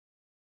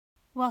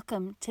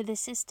Welcome to the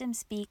System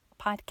Speak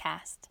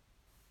podcast.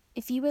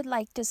 If you would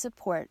like to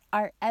support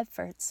our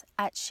efforts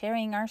at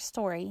sharing our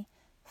story,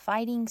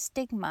 fighting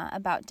stigma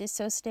about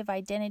dissociative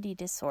identity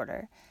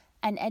disorder,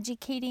 and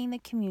educating the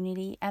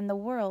community and the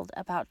world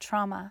about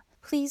trauma,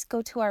 please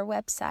go to our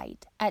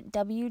website at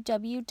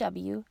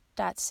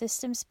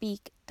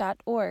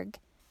www.systemspeak.org,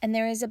 and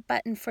there is a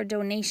button for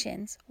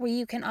donations where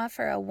you can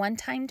offer a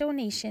one-time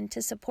donation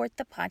to support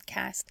the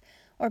podcast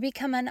or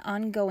become an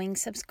ongoing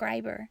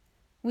subscriber.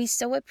 We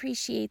so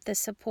appreciate the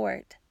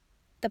support,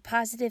 the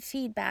positive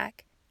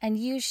feedback, and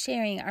you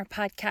sharing our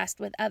podcast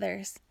with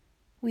others.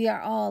 We are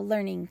all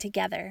learning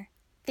together.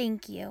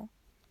 Thank you.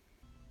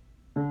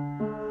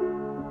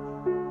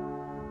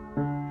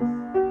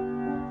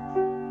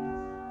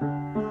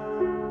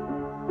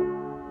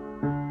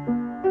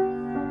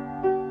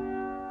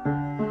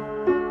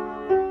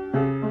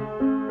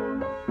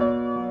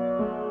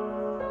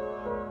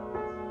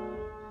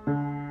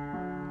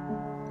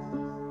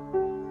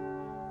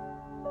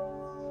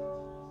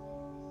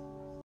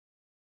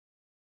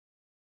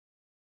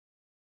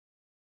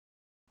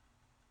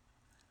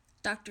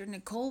 Dr.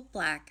 Nicole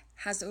Black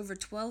has over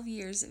 12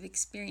 years of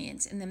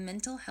experience in the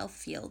mental health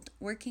field,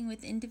 working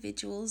with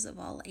individuals of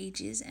all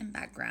ages and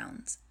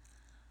backgrounds.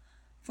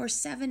 For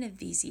 7 of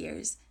these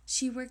years,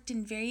 she worked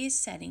in various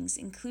settings,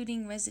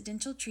 including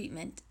residential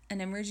treatment,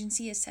 an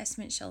emergency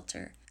assessment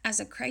shelter, as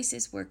a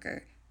crisis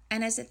worker,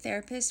 and as a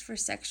therapist for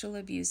sexual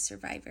abuse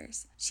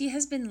survivors. She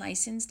has been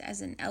licensed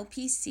as an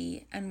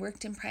LPC and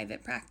worked in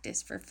private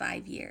practice for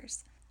 5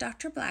 years.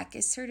 Dr. Black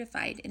is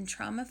certified in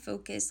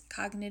trauma-focused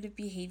cognitive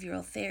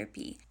behavioral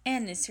therapy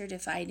and is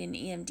certified in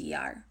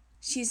EMDR.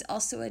 She is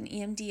also an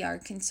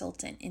EMDR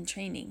consultant in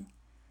training.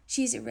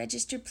 She is a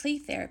registered play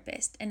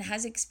therapist and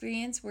has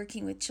experience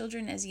working with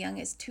children as young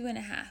as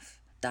 2.5.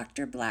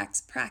 Dr.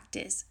 Black's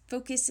practice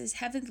focuses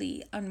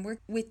heavily on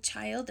work with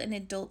child and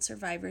adult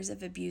survivors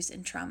of abuse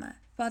and trauma.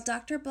 While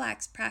Dr.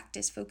 Black's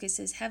practice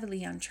focuses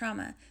heavily on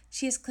trauma,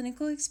 she has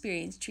clinical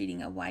experience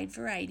treating a wide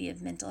variety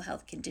of mental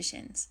health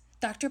conditions.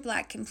 Dr.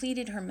 Black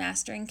completed her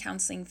Master in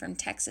Counseling from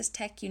Texas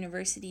Tech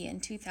University in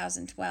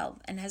 2012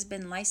 and has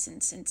been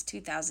licensed since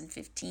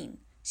 2015.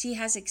 She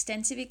has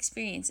extensive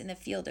experience in the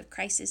field of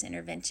crisis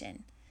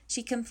intervention.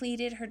 She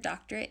completed her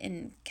doctorate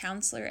in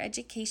counselor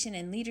education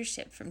and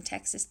leadership from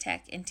Texas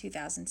Tech in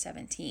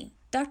 2017.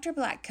 Dr.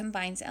 Black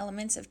combines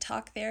elements of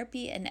talk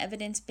therapy and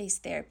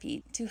evidence-based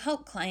therapy to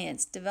help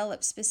clients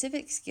develop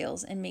specific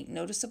skills and make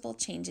noticeable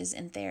changes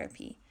in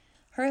therapy.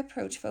 Her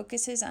approach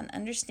focuses on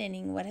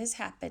understanding what has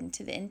happened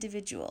to the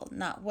individual,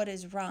 not what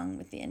is wrong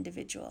with the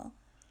individual.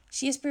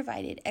 She has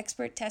provided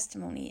expert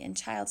testimony in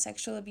child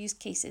sexual abuse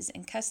cases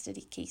and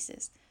custody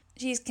cases.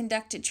 She has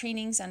conducted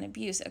trainings on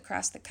abuse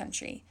across the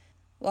country.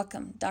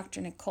 Welcome, Dr.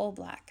 Nicole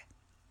Black.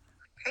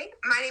 Great.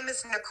 My name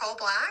is Nicole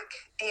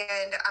Black,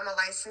 and I'm a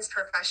licensed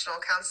professional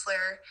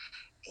counselor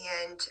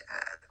and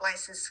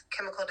licensed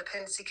chemical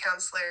dependency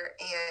counselor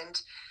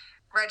and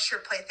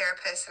registered play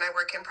therapist, and I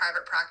work in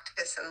private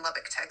practice in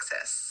Lubbock,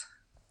 Texas.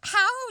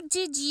 How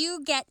did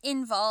you get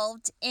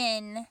involved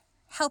in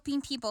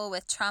helping people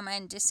with trauma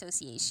and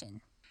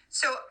dissociation?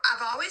 So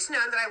I've always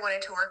known that I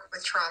wanted to work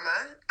with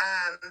trauma,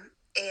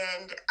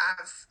 and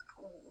I've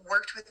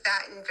worked with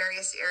that in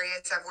various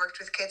areas. I've worked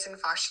with kids in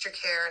foster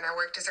care, and I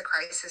worked as a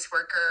crisis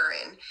worker,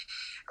 and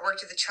I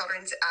worked at the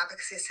Children's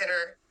Advocacy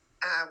Center,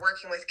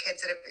 working with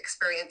kids that have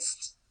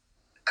experienced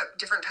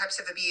different types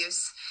of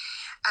abuse.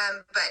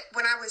 But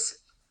when I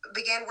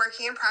began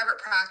working in private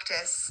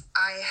practice,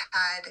 I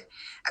had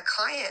a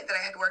client that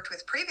I had worked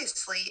with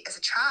previously as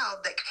a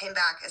child that came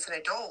back as an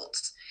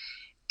adult,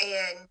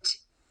 and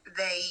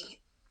they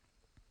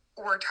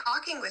were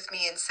talking with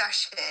me in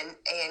session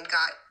and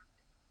got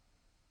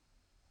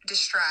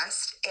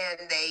distressed,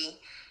 and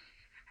they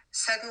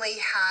suddenly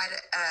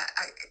had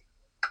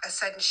a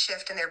sudden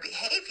shift in their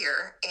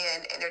behavior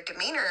and in their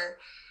demeanor.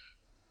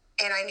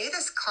 And I knew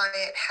this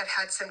client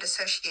had some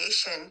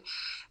dissociation,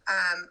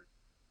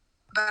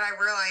 but I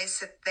realized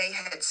that they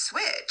had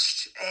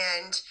switched,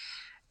 and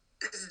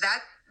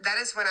that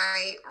is when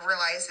I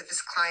realized that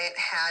this client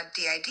had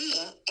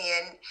DID.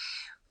 And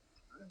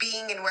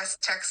being in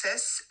West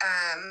Texas,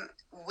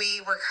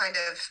 we were kind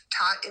of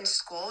taught in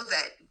school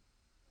that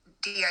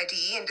DID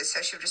and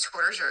dissociative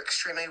disorders are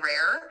extremely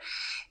rare,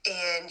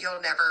 and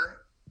you'll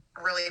never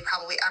really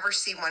probably ever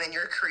see one in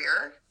your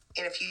career.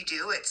 And if you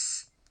do,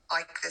 it's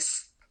like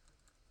this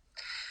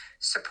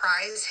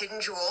surprise hidden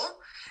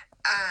jewel.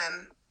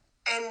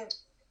 And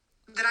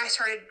then I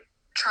started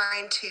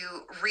trying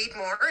to read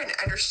more and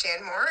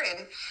understand more,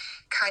 and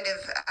kind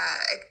of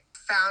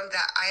found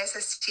that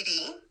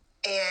ISSTD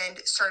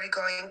and started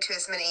going to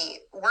as many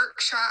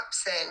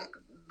workshops and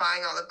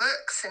buying all the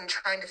books and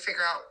trying to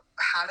figure out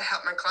how to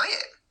help my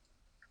client.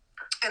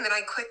 And then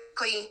I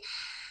quickly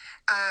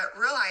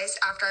realized,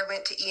 after I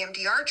went to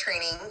EMDR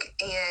training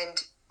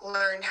and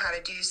learned how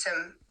to do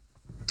some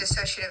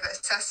dissociative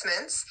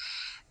assessments,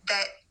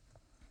 that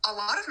a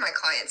lot of my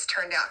clients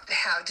turned out to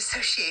have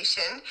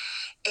dissociation,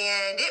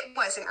 and it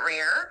wasn't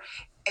rare.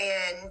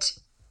 And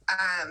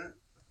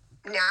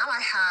now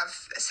I have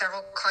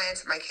several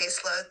clients in my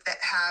caseload that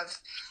have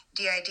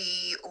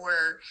DID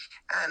or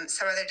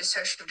some other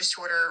dissociative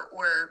disorder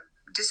or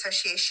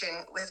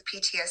dissociation with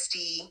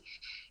PTSD,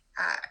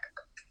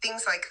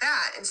 things like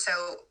that. And so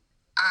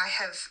I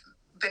have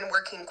been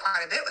working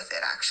quite a bit with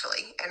it,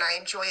 actually, and I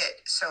enjoy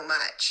it so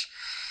much.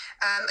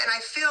 And I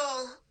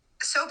feel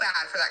so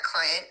bad for that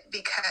client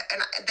because,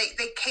 and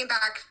they came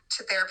back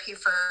to therapy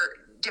for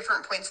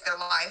different points in their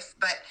life,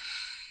 but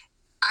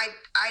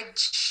I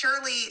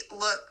surely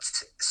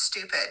looked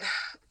stupid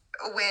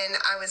when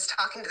I was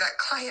talking to that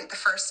client the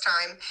first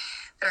time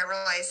that I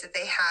realized that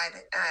they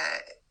had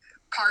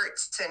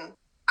parts, and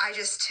I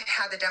just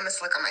had the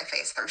dumbest look on my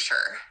face, I'm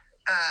sure.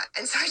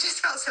 And so I just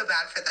felt so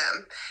bad for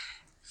them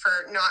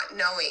for not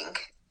knowing.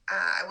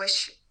 I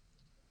wish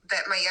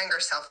that my younger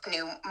self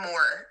knew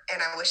more,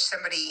 and I wish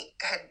somebody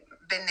had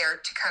been there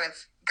to kind of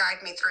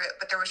guide me through it,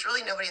 but there was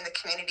really nobody in the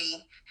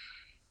community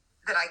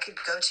that I could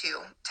go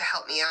to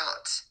help me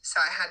out. So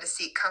I had to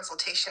seek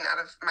consultation out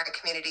of my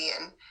community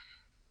and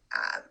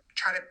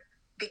try to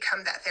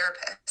become that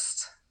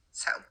therapist.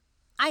 So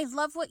I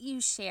love what you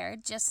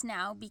shared just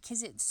now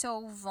because it's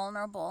so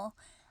vulnerable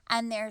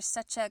and there's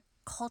such a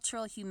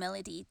cultural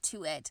humility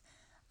to it,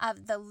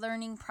 of the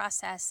learning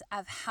process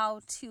of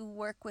how to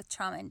work with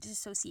trauma and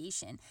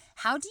dissociation.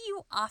 How do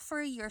you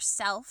offer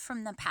yourself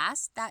from the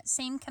past that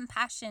same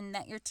compassion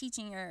that you're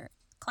teaching your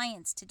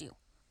clients to do?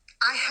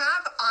 I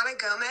have Ana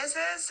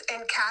Gomez's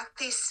and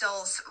Kathy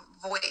Still's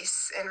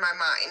voice in my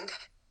mind.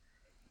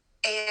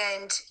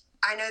 And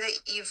I know that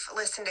you've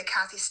listened to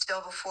Kathy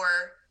Still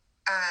before,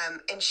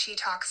 and she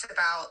talks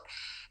about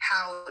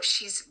how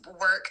she's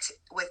worked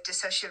with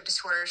dissociative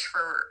disorders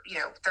for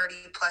 30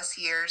 plus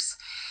years,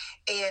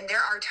 and there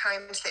are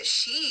times that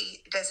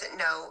she doesn't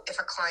know if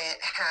a client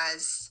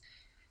has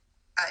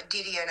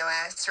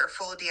DDNOS or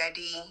full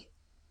DID.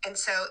 And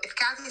so if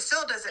Kathy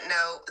Still doesn't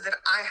know, then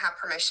I have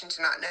permission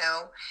to not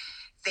know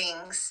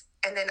things.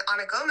 And then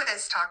Ana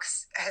Gomez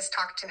has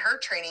talked in her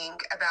training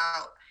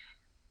about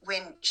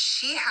when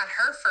she had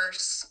her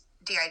first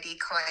DID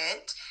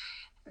client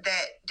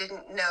that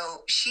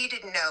she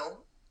didn't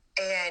know,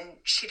 and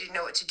she didn't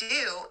know what to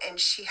do, and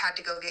she had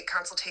to go get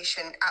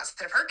consultation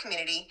outside of her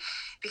community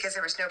because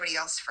there was nobody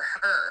else for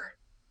her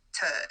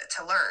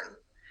to learn.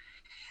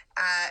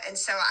 And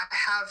so I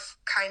have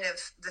kind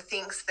of the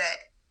things that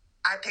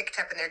I picked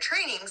up in their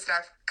trainings that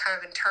I've kind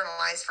of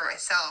internalized for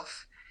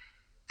myself,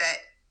 that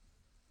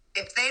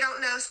if they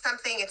don't know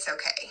something, it's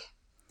okay.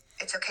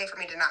 It's okay for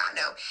me to not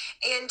know.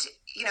 And,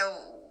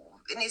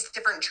 in these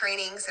different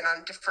trainings and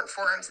on different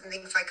forums and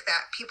things like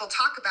that, people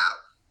talk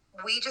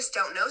about, we just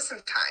don't know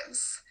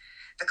sometimes.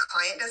 The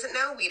client doesn't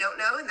know, we don't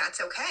know, and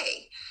that's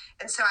okay.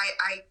 And so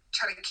I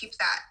try to keep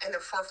that in the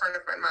forefront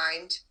of my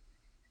mind,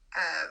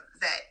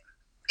 that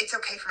it's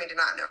okay for me to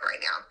not know right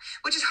now,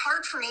 which is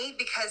hard for me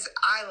because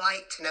I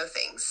like to know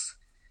things.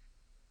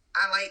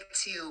 I like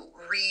to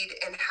read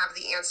and have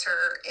the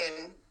answer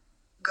and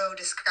go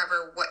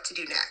discover what to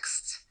do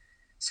next.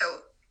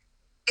 So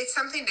it's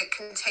something to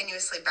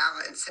continuously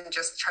balance and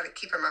just try to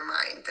keep in my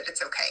mind that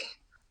it's okay.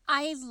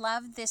 I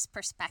love this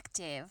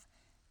perspective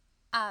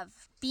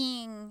of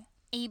being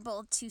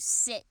able to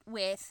sit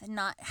with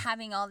not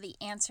having all the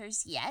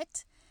answers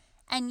yet,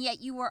 and yet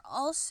you were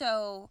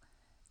also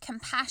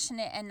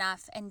compassionate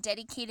enough and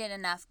dedicated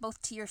enough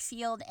both to your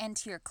field and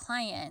to your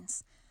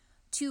clients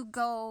to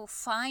go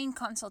find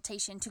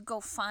consultation, to go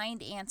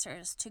find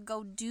answers, to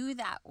go do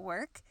that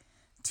work,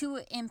 to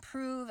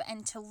improve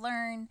and to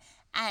learn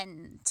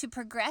and to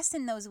progress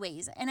in those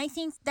ways. And I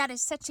think that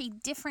is such a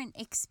different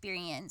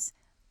experience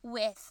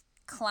with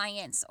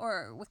clients,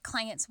 or with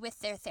clients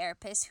with their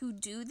therapists who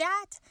do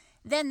that,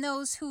 than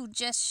those who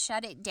just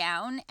shut it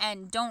down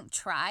and don't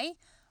try,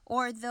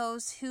 or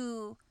those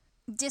who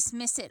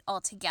dismiss it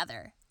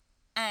altogether.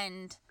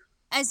 And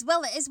as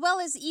well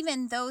as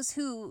even those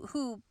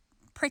who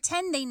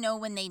pretend they know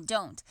when they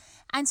don't.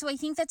 And so I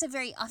think that's a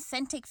very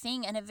authentic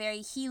thing and a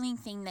very healing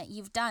thing that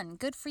you've done.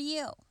 Good for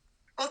you.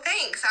 Well,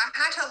 thanks. I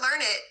had to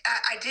learn it.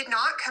 I did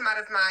not come out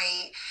of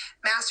my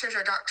master's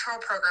or doctoral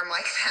program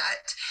like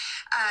that.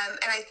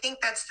 And I think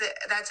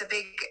that's a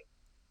big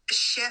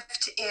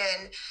shift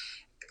in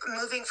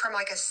moving from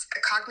like a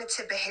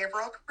cognitive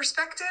behavioral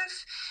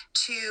perspective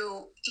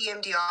to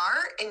EMDR,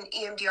 and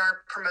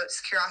EMDR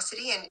promotes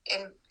curiosity,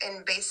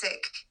 and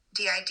basic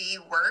DID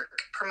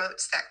work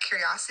promotes that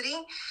curiosity.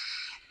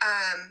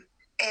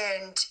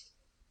 And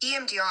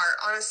EMDR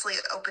honestly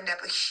opened up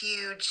a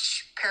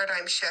huge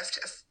paradigm shift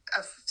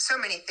of so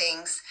many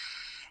things.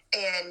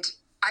 And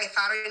I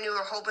thought I knew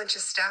a whole bunch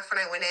of stuff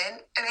when I went in,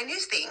 and I knew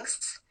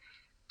things,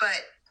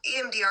 but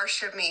EMDR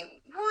showed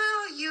me,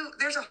 well,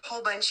 there's a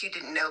whole bunch you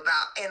didn't know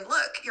about. And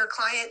look, your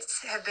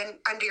clients have been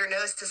under your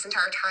nose this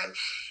entire time,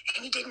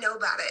 and you didn't know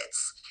about it.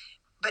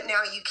 But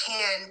now you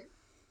can.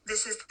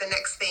 This is the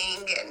next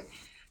thing, and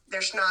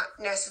there's not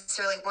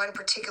necessarily one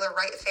particular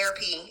right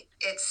therapy.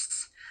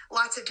 It's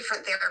lots of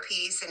different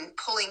therapies and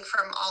pulling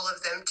from all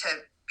of them to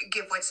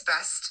give what's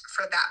best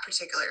for that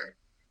particular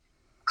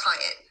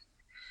client.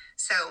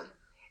 So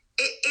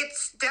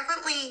it's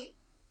definitely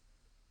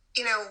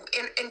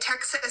in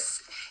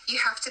Texas, you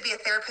have to be a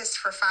therapist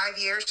for 5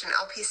 years, an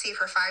LPC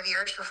for 5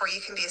 years before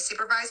you can be a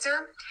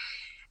supervisor.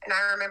 And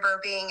I remember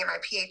being in my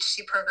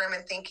PhD program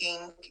and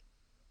thinking,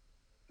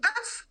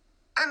 that's,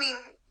 I mean,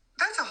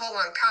 that's a whole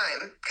long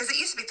time, because it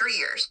used to be 3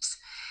 years.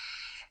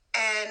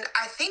 And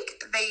I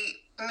think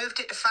they moved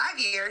it to 5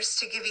 years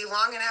to give you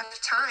long enough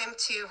time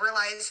to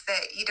realize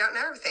that you don't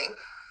know everything.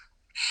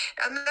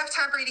 Enough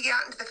time for you to get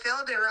out into the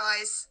field and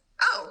realize,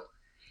 oh,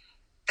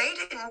 they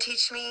didn't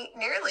teach me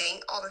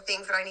nearly all the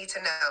things that I need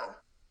to know.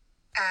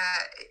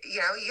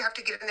 You have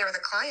to get in there with a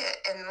client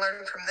and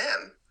learn from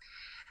them.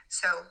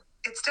 So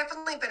it's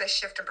definitely been a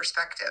shift in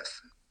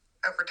perspective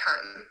over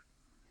time.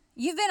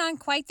 You've been on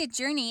quite the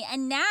journey,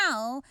 and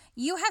now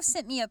you have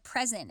sent me a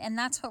present, and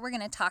that's what we're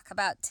going to talk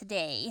about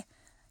today.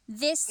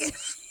 This,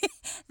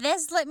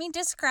 let me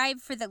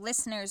describe for the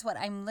listeners what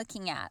I'm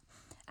looking at.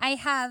 I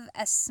have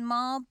a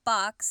small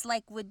box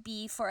like would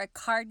be for a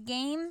card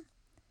game,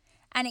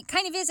 and it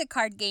kind of is a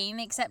card game,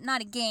 except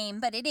not a game,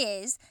 but it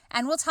is,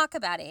 and we'll talk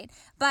about it.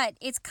 But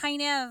it's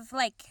kind of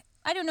like,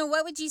 I don't know,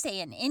 what would you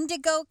say, an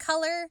indigo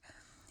color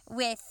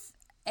with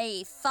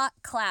a thought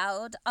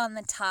cloud on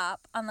the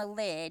top, on the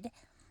lid,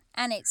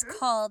 and it's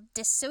called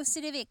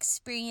Dissociative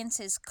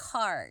Experiences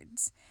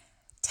Cards.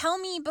 Tell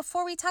me,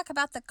 before we talk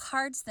about the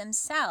cards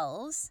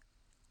themselves,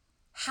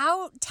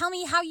 tell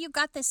me how you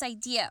got this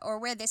idea or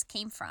where this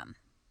came from.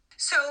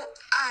 So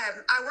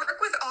I work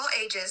with all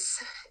ages,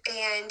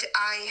 and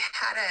I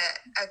had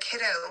a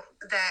kiddo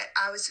that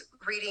I was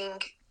reading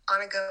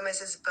Ana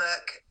Gomez's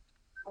book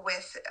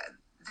with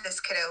this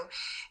kiddo,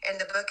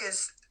 and the book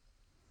is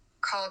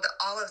called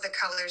All of the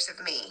Colors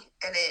of Me,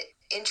 and it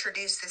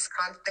introduced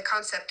the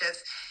concept of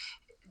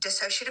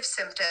dissociative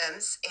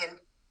symptoms and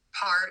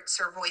parts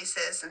or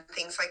voices and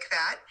things like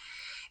that.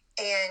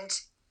 And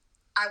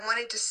I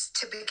wanted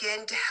to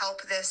begin to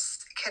help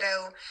this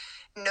kiddo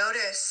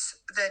notice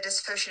the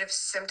dissociative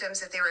symptoms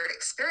that they were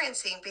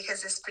experiencing,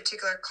 because this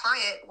particular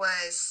client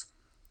was,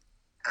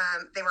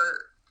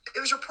 it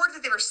was reported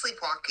that they were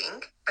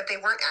sleepwalking, but they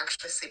weren't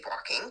actually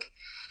sleepwalking.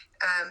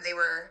 They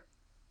were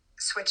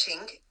switching,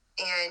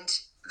 and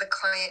the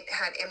client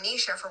had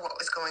amnesia for what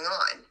was going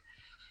on.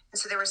 And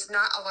so there was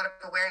not a lot of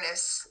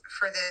awareness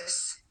for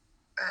this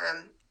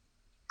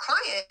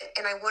client,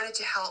 and I wanted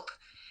to help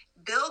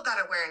build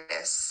that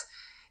awareness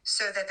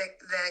so that the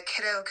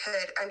kiddo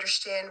could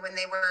understand when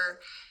they were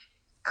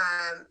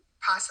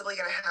possibly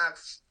going to have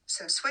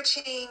some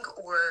switching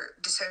or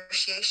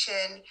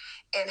dissociation,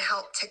 and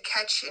help to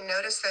catch and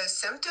notice those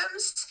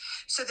symptoms,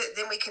 so that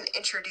then we can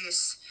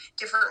introduce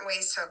different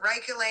ways to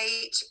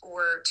regulate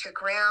or to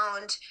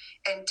ground,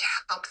 and to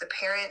help the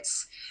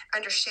parents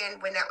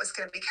understand when that was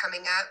going to be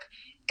coming up,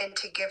 and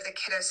to give the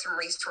kiddo some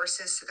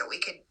resources so that we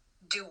could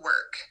do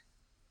work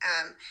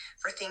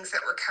for things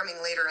that were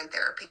coming later in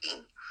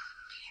therapy.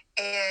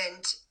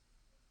 And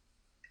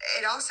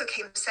it also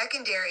came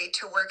secondary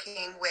to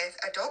working with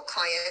adult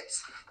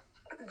clients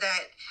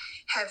that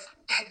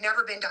had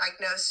never been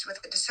diagnosed with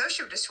a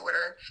dissociative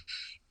disorder,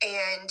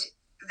 and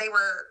they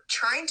were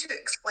trying to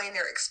explain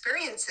their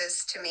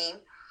experiences to me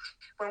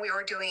when we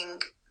were doing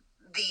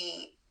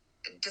the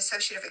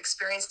dissociative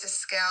experiences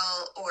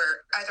scale or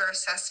other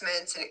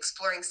assessments and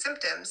exploring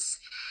symptoms.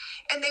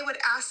 And they would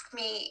ask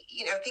me,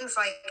 things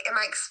like, am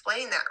I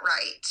explaining that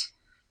right?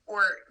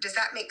 Or does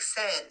that make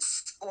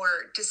sense?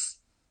 Or does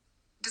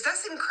that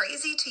seem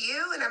crazy to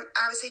you? And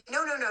I would say,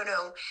 no.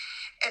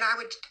 And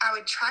I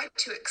would try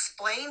to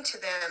explain to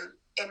them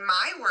in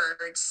my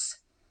words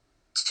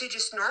to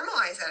just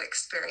normalize that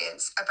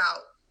experience about,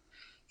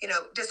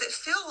 does it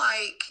feel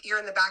like you're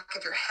in the back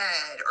of your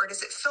head? Or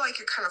does it feel like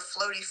you're kind of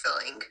floaty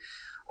feeling?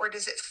 Or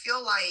does it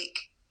feel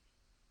like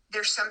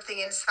there's something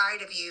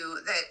inside of you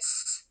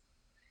that's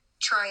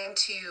trying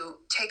to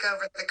take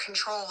over the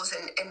controls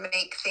and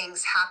make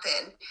things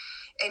happen?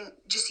 And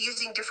just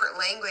using different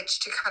language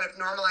to kind of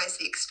normalize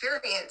the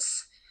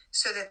experience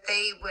so that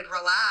they would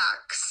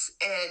relax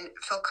and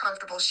feel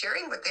comfortable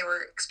sharing what they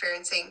were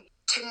experiencing,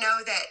 to know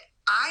that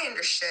I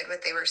understood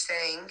what they were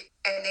saying,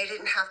 and they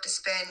didn't have to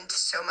spend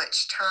so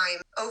much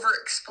time over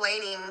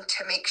explaining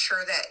to make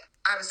sure that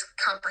I was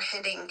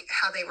comprehending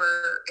how they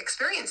were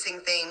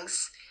experiencing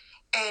things,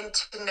 and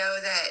to know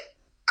that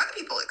other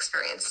people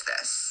experience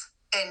this,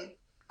 and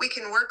we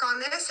can work on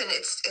this, and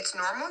it's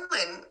normal,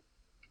 and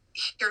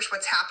here's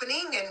what's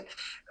happening, and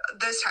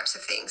those types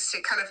of things,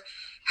 to kind of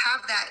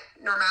have that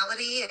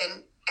normality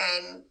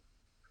and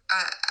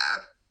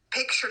a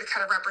picture to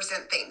kind of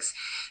represent things.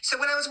 So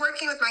when I was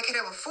working with my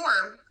kiddo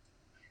before,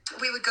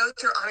 we would go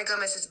through Ana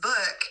Gomez's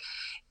book,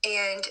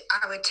 and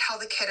I would tell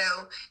the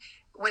kiddo,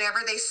 whenever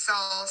they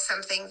saw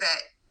something that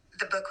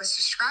the book was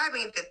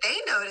describing that they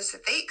noticed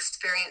that they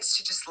experienced,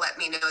 to just let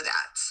me know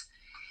that.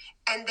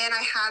 And then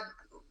I had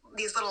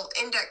these little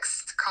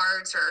index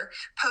cards or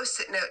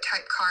Post-it note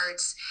type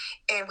cards,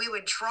 and we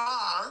would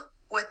draw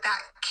what that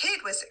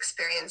kid was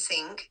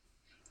experiencing,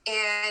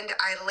 and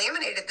I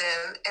laminated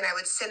them, and I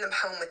would send them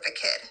home with the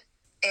kid.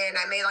 And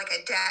I made like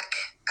a deck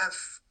of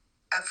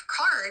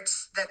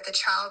cards that the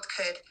child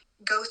could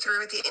go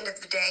through at the end of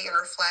the day and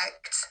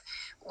reflect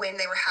when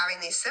they were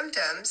having these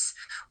symptoms,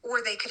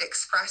 or they could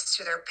express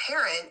to their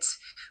parents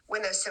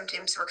when those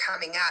symptoms were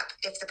coming up,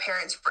 if the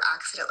parents were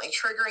accidentally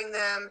triggering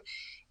them,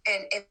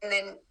 and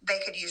then they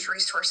could use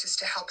resources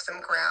to help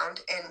them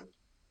ground and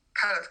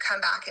kind of come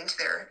back into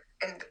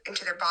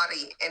their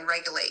body and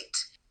regulate.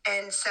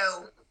 And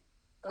so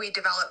we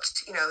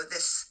developed,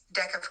 this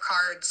deck of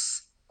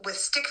cards with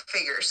stick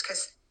figures,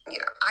 because,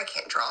 I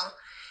can't draw,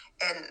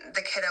 and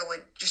the kiddo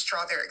would just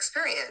draw their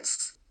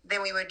experience.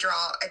 Then we would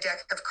draw a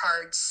deck of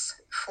cards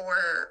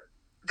for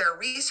their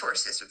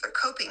resources or their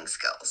coping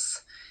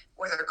skills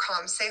or their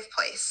calm, safe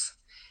place,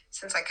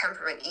 since I come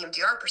from an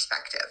EMDR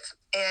perspective.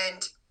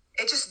 And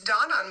it just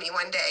dawned on me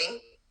one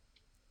day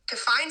to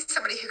find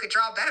somebody who could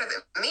draw better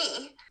than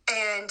me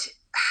and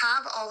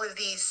have all of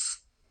these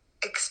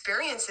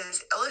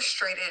experiences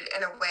illustrated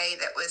in a way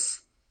that was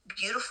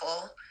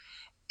beautiful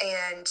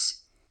and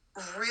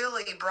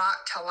really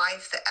brought to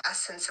life the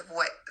essence of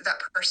what that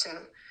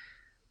person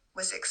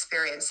was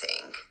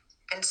experiencing.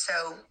 And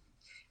so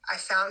I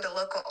found a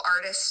local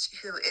artist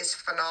who is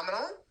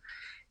phenomenal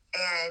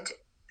and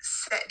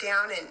sat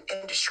down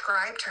and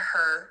described to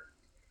her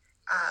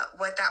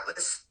what that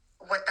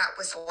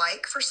was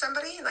like for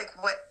somebody, like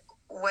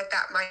what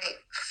that might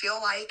feel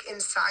like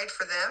inside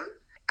for them.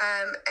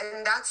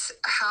 And that's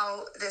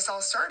how this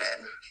all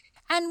started.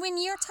 And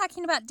when you're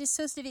talking about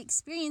dissociative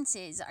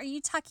experiences, are you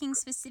talking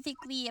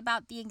specifically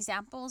about the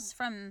examples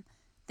from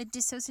the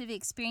dissociative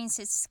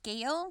experiences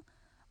scale,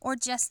 or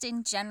just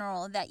in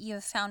general that you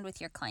have found with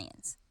your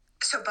clients?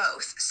 So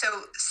both. So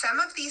some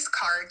of these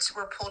cards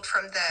were pulled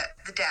from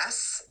the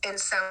DES, and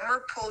some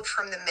were pulled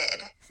from the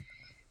MID.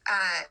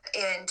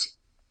 And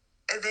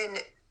then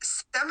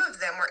some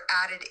of them were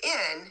added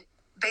in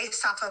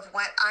based off of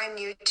what I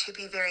knew to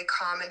be very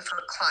common for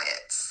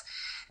clients.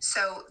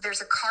 So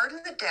there's a card in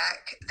the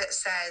deck that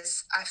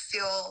says, I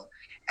feel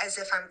as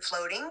if I'm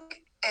floating.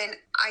 And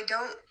I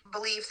don't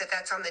believe that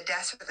that's on the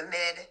DES or the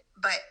MID,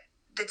 but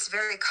it's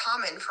very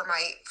common for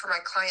my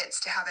clients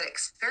to have that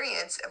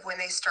experience of when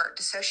they start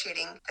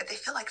dissociating, that they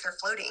feel like they're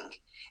floating.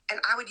 And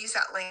I would use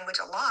that language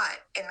a lot,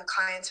 and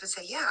clients would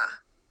say, yeah,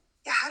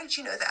 how did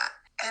you know that?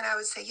 And I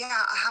would say,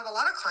 yeah, I have a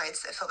lot of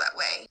clients that feel that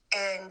way.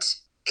 And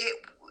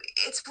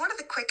it's one of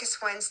the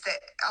quickest ones that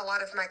a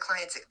lot of my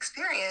clients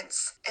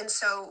experience. And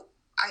so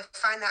I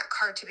find that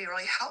card to be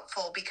really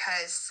helpful,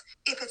 because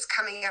if it's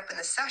coming up in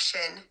the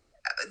session,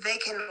 they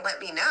can let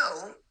me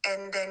know,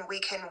 and then we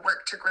can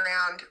work to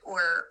ground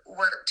or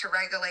work to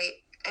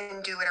regulate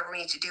and do whatever we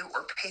need to do,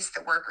 or pace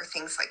the work or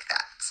things like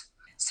that.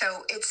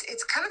 So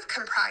it's kind of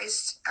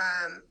comprised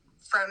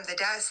from the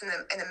DES and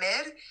the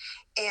MID,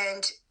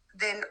 and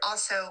then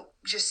also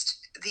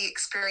just the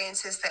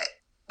experiences that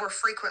were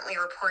frequently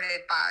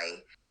reported by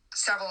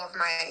several of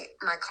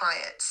my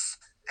clients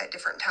at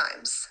different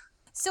times.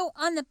 So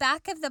on the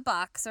back of the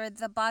box, or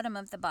the bottom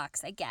of the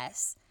box, I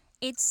guess,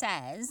 it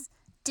says,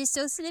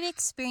 Dissociative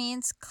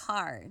Experience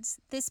Cards.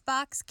 This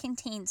box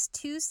contains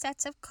 2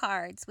 sets of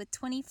cards with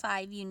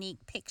 25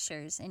 unique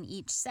pictures in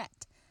each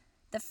set.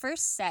 The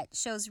first set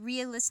shows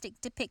realistic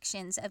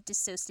depictions of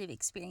dissociative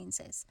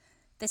experiences.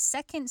 The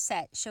second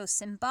set shows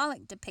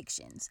symbolic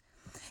depictions.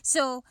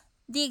 So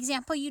the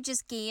example you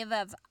just gave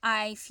of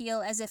I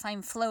feel as if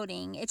I'm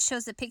floating, it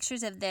shows the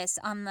pictures of this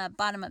on the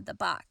bottom of the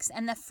box.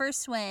 And the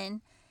first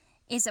one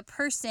is a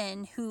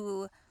person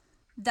who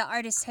the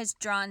artist has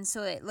drawn,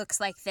 so it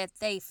looks like that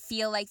they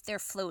feel like they're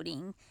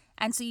floating.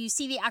 And so you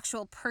see the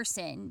actual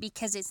person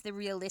because it's the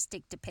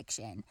realistic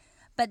depiction.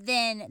 But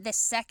then the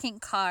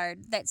second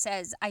card that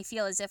says I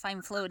feel as if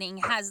I'm floating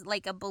has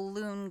like a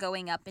balloon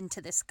going up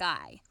into the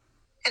sky.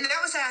 And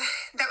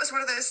that was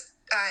one of those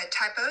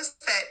typos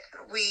that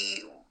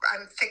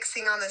I'm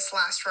fixing on this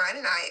last run,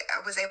 and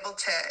I was able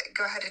to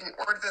go ahead and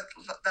order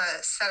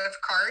the set of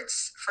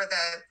cards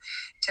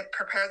to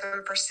prepare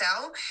them for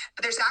sale.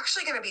 But there's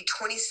actually going to be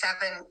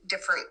 27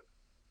 different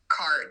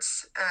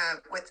cards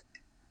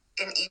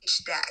in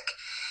each deck.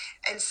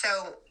 And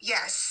so,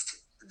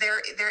 yes, there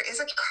is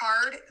a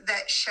card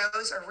that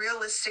shows a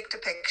realistic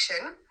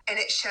depiction, and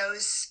it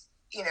shows,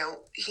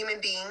 human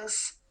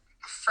beings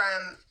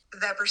from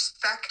the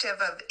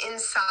perspective of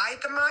inside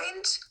the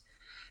mind.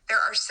 There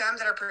are some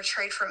that are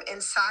portrayed from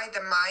inside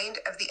the mind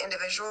of the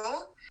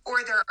individual,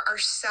 or there are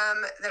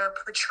some that are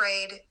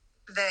portrayed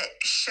that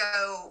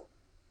show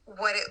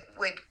what it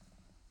would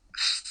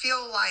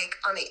feel like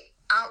on the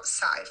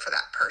outside for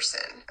that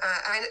person.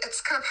 And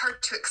it's kind of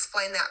hard to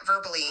explain that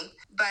verbally,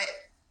 but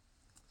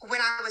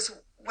when I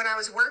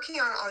was working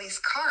on all these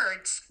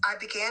cards, I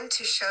began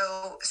to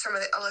show some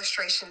of the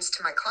illustrations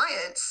to my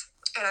clients,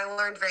 and I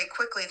learned very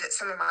quickly that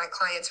some of my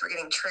clients were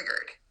getting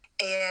triggered,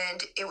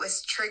 and it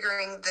was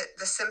triggering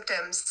the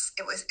symptoms.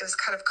 It was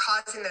kind of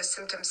causing those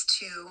symptoms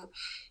to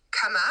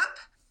come up,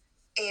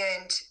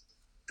 and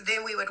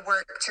then we would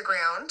work to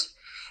ground.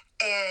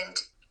 And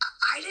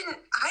I didn't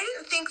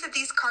think that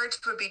these cards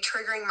would be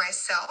triggering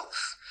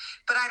myself,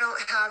 but I don't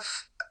have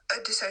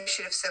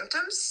dissociative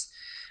symptoms.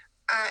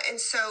 And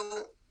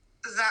so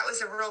that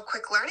was a real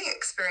quick learning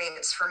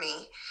experience for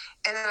me.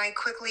 And then I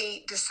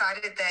quickly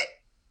decided that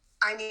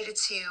I needed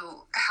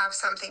to have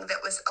something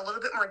that was a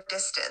little bit more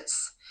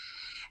distance.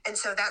 And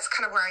so that's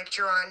kind of where I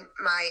drew on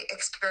my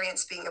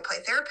experience being a play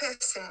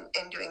therapist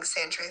and doing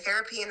sand tray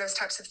therapy and those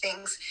types of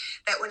things,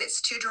 that when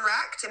it's too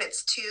direct and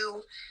it's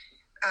too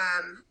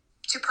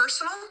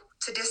personal,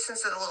 to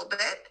distance it a little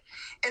bit.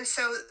 And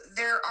so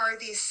there are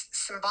these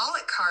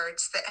symbolic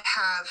cards that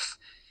have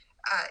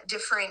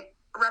different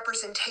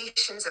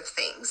representations of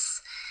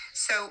things.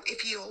 So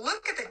if you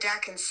look at the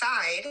deck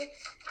inside,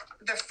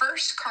 the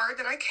first card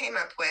that I came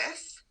up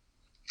with.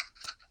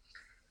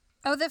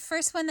 Oh, the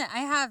first one that I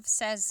have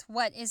says,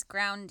 "What is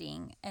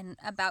grounding?" and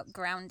about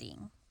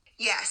grounding.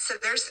 Yes, so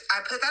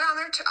I put that on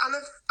there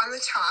on the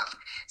top.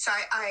 So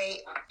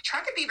I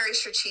tried to be very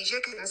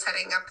strategic in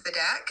setting up the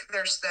deck.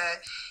 There's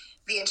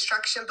the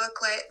instruction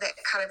booklet that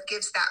kind of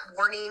gives that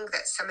warning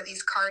that some of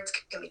these cards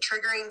can be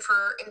triggering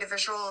for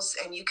individuals,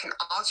 and you can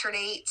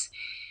alternate.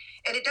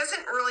 And it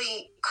doesn't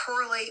really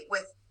correlate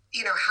with,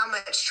 how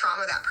much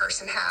trauma that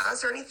person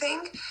has or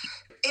anything.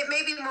 It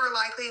may be more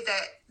likely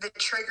that the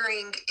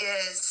triggering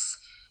is,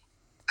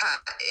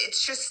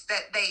 it's just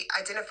that they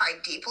identify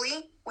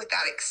deeply with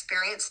that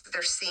experience that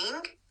they're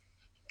seeing.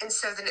 And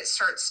so then it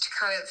starts to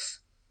kind of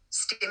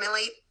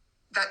stimulate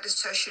that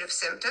dissociative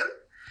symptom.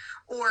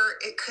 Or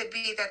it could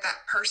be that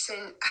that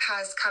person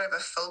has kind of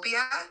a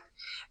phobia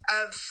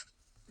of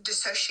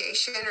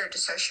dissociation or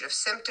dissociative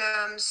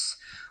symptoms,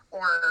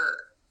 or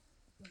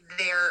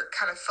they're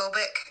kind of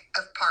phobic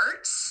of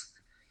parts.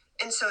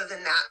 And so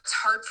then that's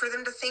hard for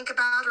them to think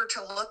about or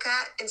to look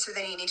at. And so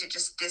then you need to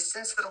just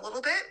distance it a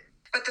little bit.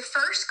 But the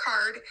first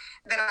card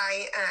that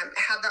I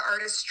had the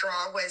artist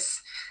draw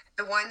was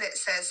the one that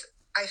says,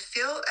 "I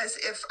feel as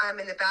if I'm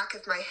in the back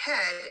of my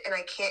head and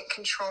I can't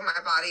control my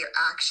body or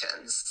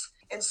actions."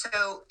 And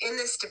so in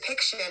this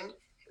depiction,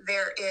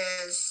 there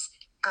is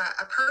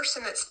a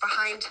person that's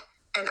behind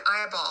an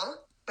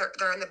eyeball.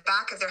 They're in the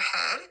back of their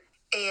head,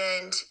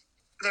 and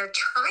they're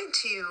trying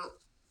to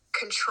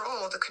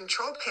control the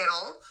control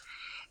panel.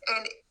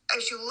 And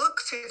as you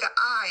look through the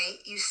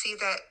eye, you see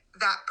that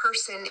that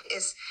person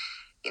is,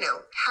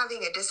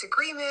 having a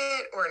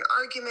disagreement or an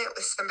argument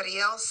with somebody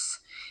else.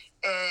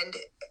 And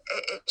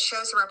it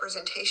shows a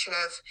representation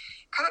of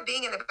kind of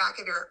being in the back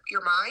of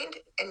your mind,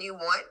 and you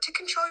want to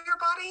control your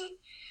body,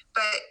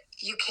 but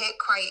you can't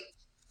quite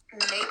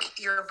make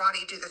your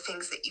body do the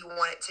things that you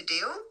want it to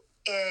do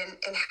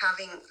in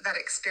having that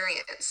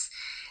experience.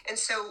 And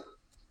so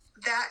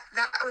that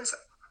one's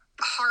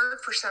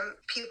hard for some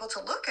people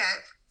to look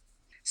at.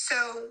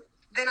 So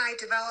then I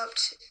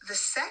developed the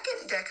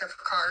second deck of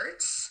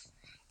cards,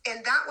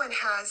 and that one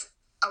has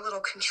a little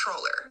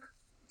controller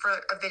for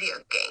a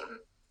video game.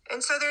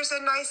 And so there's a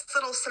nice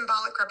little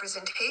symbolic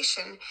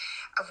representation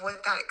of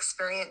what that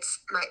experience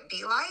might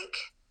be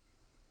like,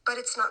 but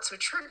it's not so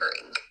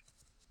triggering.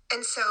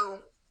 And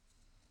so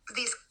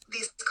these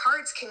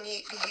cards can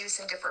be used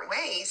in different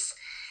ways.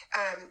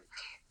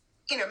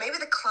 Maybe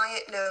the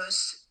client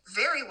knows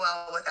very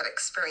well what that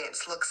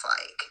experience looks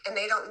like, and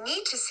they don't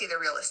need to see the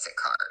realistic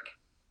card.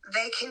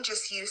 They can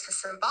just use the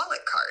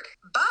symbolic card.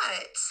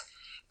 But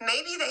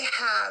maybe they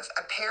have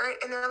a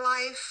parent in their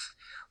life,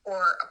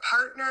 or a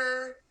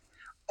partner,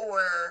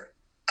 or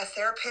a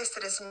therapist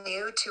that is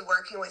new to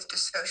working with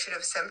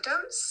dissociative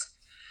symptoms,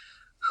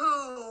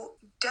 who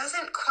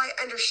doesn't quite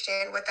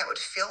understand what that would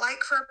feel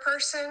like for a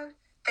person.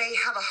 They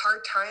have a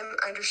hard time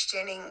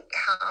understanding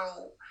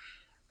how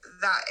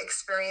that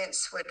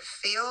experience would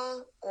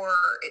feel, or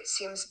it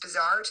seems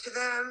bizarre to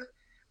them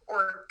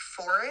or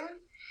foreign.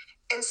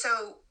 And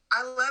so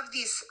I love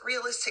these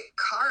realistic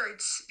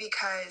cards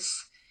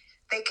because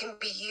they can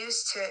be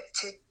used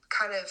to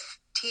kind of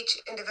teach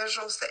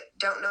individuals that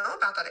don't know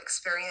about that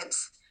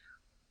experience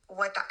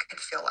what that could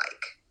feel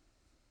like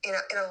in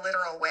a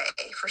literal way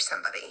for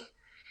somebody.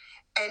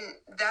 And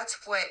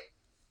that's what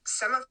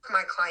some of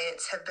my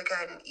clients have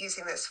begun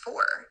using this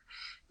for.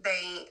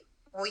 They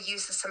will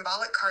use the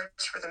symbolic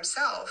cards for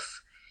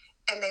themselves,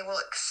 and they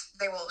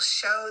will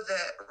show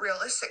the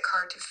realistic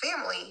card to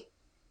family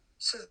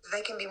so that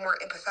they can be more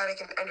empathetic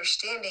and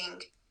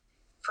understanding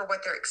for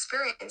what they're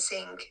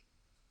experiencing,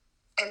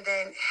 and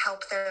then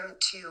help them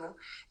to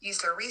use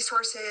their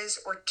resources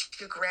or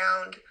to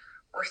ground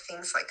or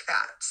things like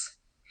that.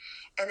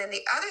 And then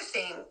the other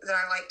thing that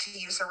I like to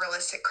use the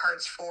realistic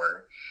cards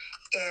for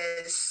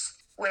is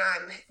when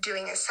I'm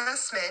doing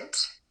assessment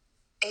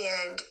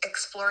and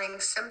exploring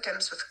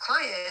symptoms with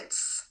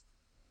clients,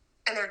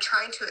 and they're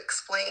trying to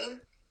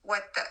explain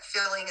what that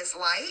feeling is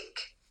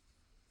like,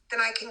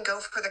 then I can go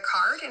for the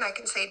card and I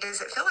can say,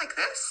 "Does it feel like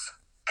this?"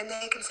 And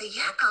they can say,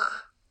 yeah,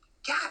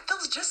 it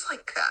feels just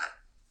like that,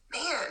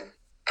 man.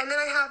 And then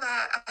I have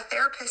a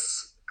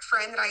therapist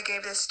friend that I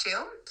gave this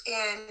to,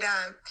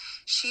 and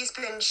she's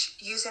been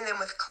using them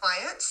with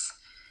clients,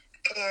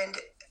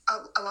 and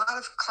a lot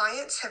of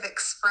clients have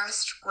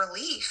expressed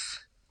relief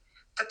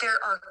that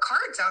there are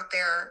cards out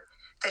there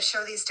that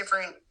show these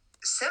different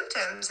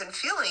symptoms and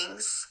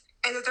feelings,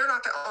 and that they're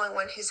not the only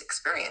one who's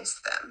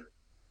experienced them,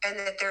 and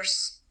that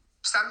there's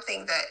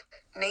something that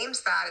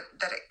names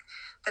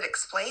that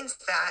explains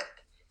that,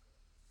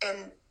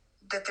 and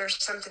that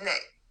there's something that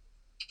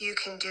you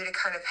can do to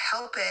kind of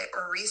help it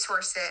or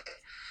resource it,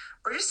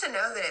 or just to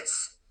know that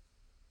it's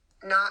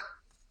not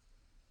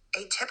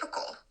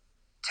atypical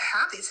to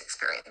have these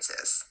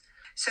experiences.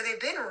 So they've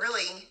been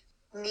really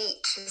neat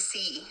to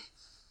see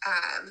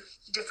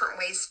different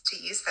ways to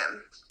use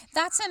them.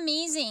 That's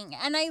amazing.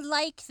 And I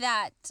like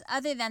that,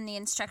 other than the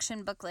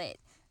instruction booklet,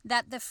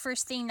 that the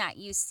first thing that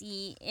you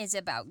see is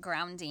about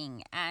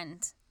grounding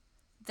and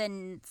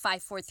the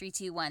 5, 4, 3,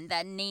 2, 1,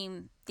 that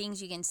name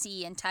things you can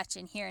see and touch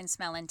and hear and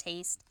smell and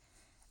taste.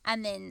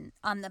 And then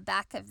on the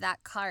back of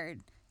that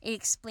card, it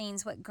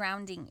explains what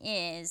grounding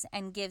is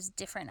and gives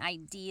different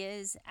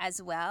ideas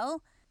as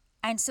well.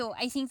 And so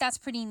I think that's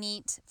pretty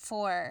neat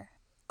for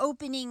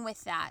opening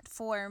with that,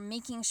 for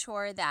making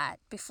sure that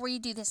before you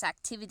do this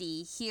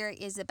activity, here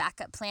is a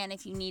backup plan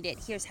if you need it.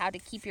 Here's how to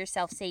keep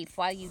yourself safe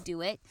while you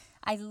do it.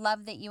 I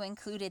love that you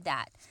included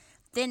that.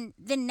 Then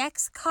the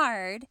next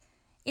card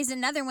is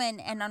another one,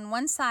 and on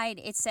one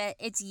side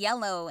it's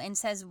yellow and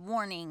says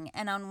warning,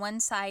 and on one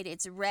side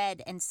it's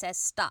red and says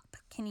stop.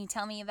 Can you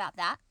tell me about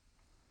that?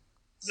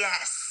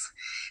 Yes.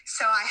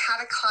 So I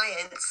had a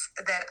client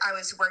that I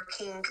was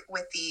working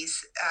with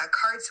these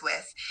cards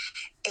with,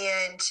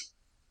 and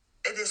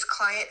this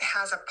client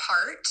has a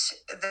part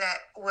that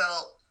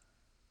will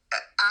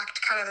act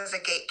kind of as a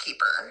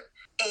gatekeeper.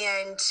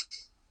 And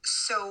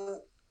so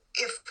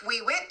if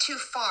we went too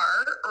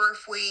far, or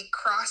if we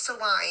crossed a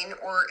line,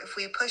 or if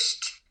we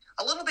pushed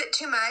a little bit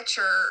too much,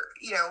 or,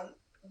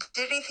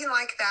 did anything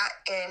like that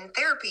in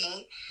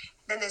therapy,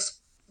 then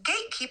this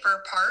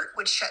gatekeeper part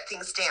would shut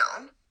things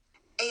down.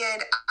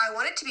 And I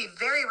wanted to be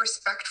very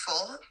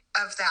respectful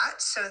of that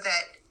so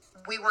that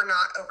we were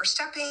not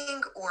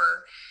overstepping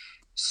or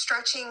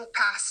stretching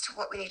past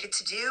what we needed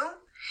to do.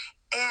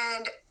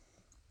 And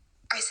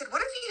I said,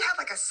 what if you have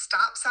like a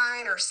stop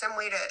sign or some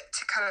way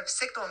to kind of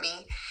signal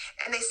me?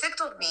 And they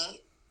signaled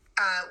me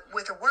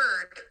with a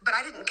word, but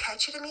I didn't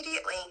catch it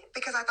immediately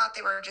because I thought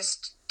they were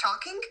just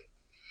talking.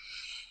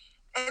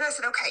 And I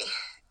said, okay,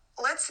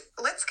 let's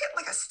get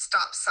like a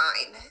stop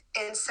sign.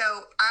 And so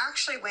I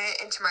actually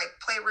went into my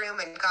playroom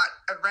and got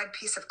a red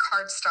piece of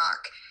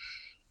cardstock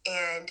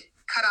and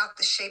cut out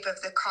the shape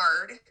of the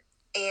card.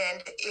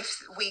 And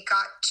if we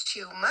got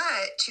too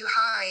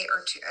high,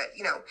 or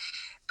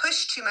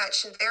pushed too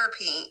much in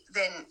therapy,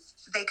 then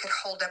they could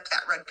hold up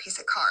that red piece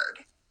of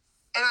card.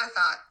 And I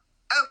thought,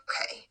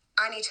 okay,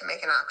 I need to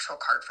make an actual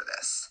card for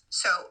this.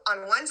 So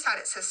on one side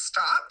it says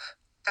stop.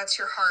 That's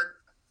your hard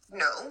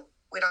no.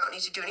 We don't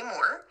need to do any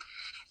more.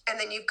 And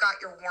then you've got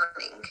your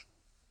warning.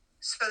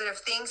 So that if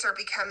things are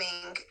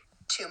becoming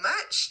too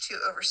much, too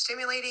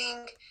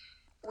overstimulating,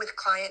 with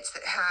clients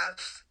that have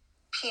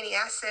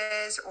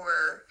PNSs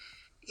or,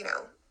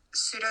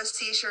 pseudo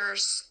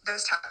seizures,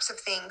 those types of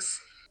things,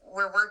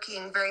 we're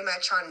working very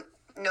much on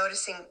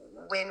noticing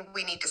when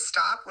we need to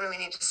stop, when we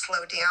need to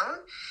slow down,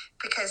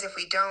 because if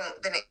we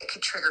don't, then it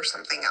could trigger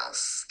something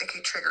else. It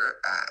could trigger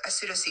a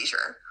pseudo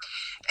seizure.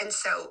 And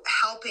so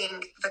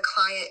helping the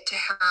client to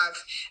have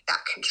that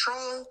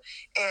control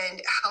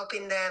and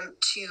helping them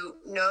to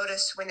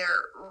notice when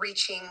they're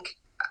reaching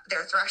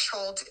their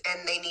threshold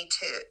and we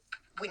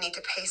need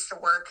to pace the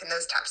work and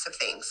those types of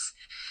things.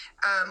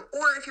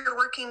 Or if you're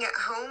working at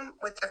home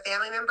with a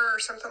family member or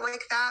something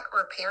like that,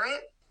 or a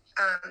parent,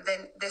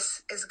 then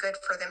this is good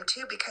for them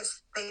too,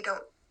 because they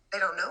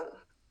don't know.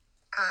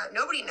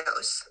 Nobody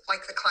knows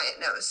like the client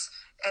knows.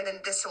 And then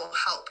this will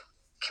help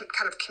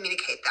kind of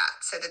communicate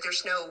that so that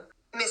there's no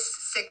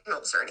missed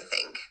signals or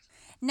anything.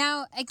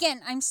 Now,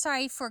 again, I'm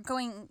sorry for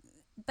going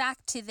back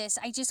to this.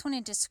 I just want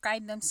to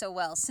describe them so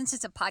well. Since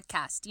it's a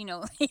podcast,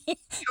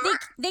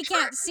 they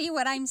can't see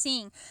what I'm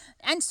seeing.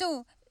 And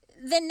so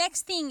the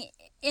next thing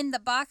in the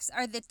box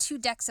are the 2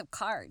 decks of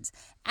cards.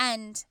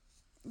 And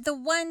the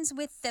ones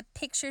with the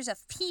pictures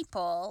of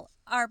people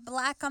are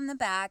black on the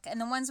back, and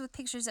the ones with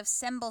pictures of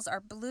symbols are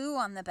blue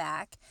on the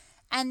back.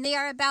 And they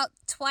are about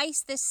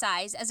twice the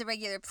size as a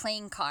regular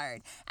playing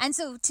card. And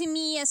so to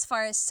me, as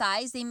far as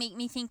size, they make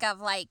me think of,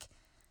 like,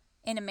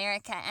 in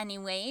America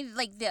anyway,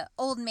 like the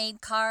Old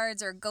Maid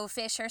cards or Go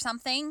Fish or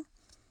something.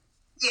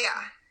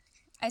 Yeah.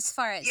 As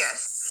far as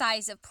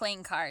size of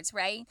playing cards,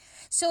 right?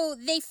 So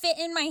they fit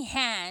in my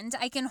hand.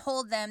 I can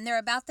hold them. They're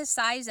about the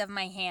size of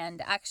my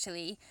hand,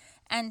 actually.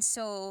 And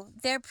so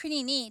they're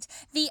pretty neat.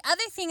 The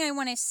other thing I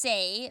want to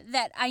say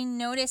that I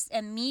noticed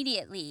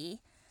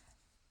immediately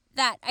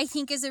that I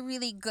think is a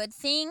really good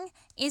thing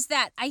is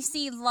that I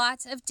see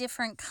lots of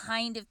different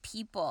kind of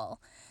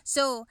people.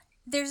 So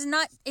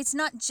it's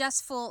not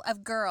just full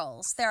of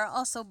girls. There are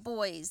also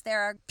boys.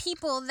 There are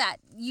people that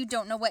you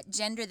don't know what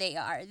gender they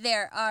are.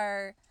 There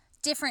are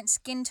different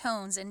skin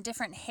tones and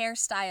different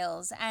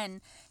hairstyles,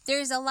 and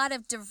there's a lot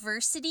of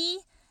diversity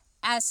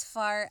as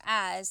far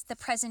as the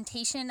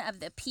presentation of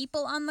the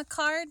people on the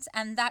cards,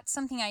 and that's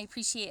something I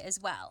appreciate as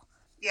well.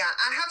 Yeah,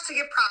 I have to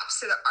give props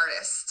to the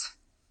artist.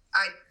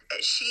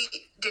 She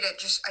did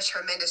just a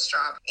tremendous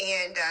job,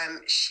 and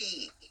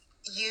she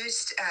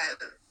used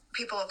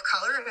people of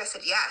color? And I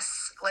said,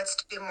 yes, let's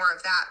do more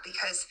of that,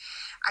 because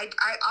I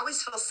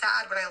always feel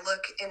sad when I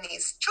look in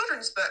these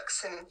children's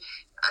books and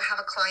I have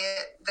a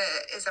client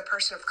that is a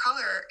person of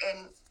color,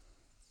 and,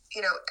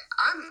 you know,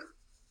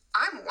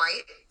 I'm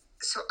white,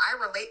 so I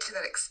relate to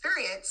that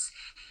experience,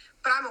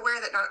 but I'm aware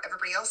that not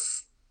everybody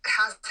else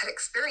has that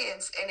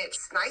experience. And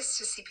it's nice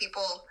to see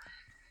people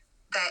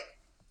that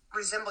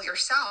resemble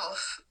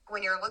yourself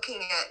when you're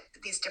looking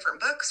at these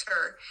different books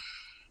or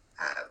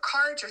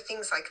cards or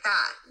things like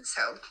that.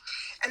 So,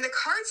 and the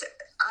cards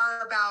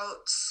are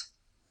about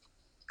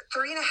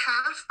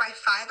 3.5 by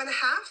 5.5.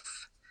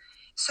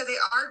 So they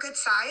are good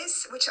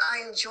size, which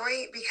I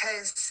enjoy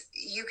because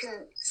you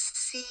can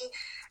see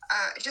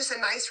just a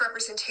nice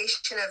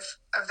representation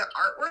of the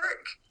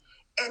artwork,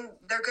 and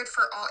they're good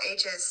for all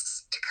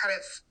ages to kind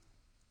of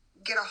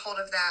get a hold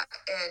of that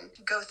and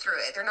go through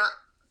it. They're not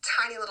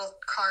tiny little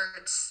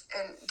cards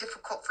and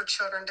difficult for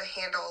children to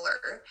handle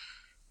or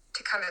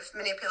to kind of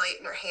manipulate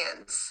in their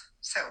hands.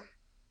 So,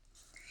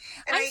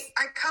 and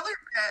I colored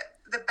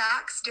the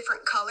backs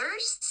different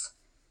colors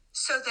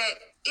so that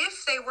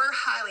if they were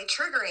highly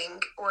triggering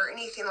or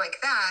anything like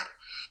that,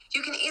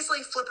 you can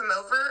easily flip them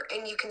over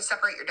and you can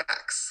separate your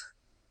decks.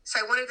 So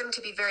I wanted them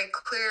to be very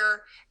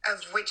clear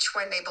of which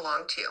one they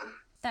belong to.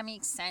 That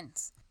makes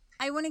sense.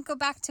 I want to go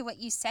back to what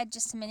you said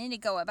just a minute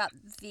ago about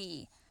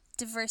the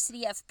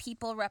diversity of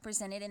people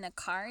represented in the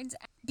cards,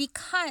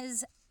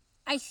 because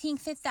I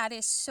think that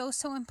is so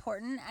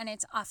important and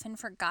it's often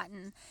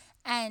forgotten.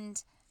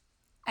 And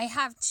I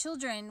have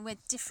children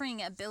with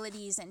differing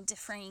abilities and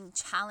differing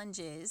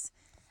challenges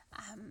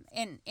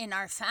in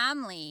our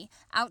family,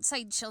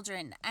 outside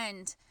children.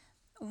 And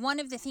one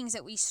of the things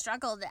that we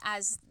struggled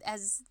as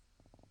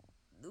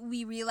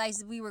we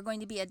realized we were going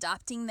to be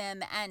adopting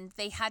them and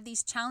they had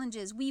these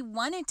challenges, we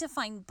wanted to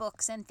find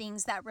books and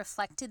things that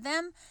reflected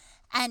them,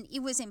 and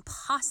it was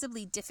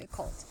impossibly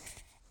difficult.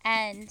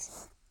 And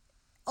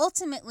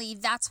ultimately,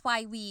 that's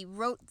why we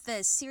wrote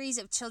the series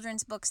of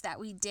children's books that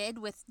we did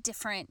with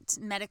different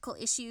medical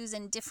issues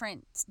and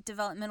different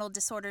developmental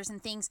disorders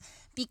and things,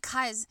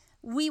 because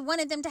we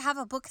wanted them to have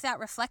a book that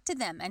reflected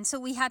them. And so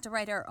we had to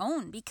write our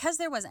own because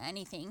there wasn't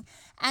anything.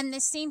 And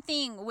the same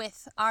thing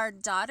with our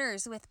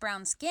daughters with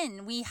brown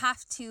skin. We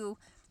have to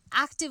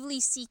actively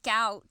seek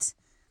out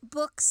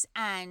books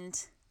and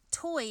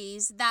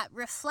toys that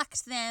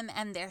reflect them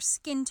and their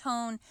skin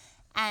tone,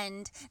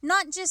 and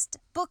not just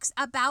books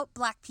about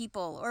Black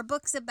people or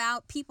books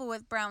about people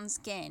with brown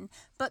skin,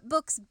 but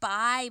books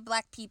by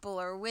Black people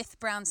or with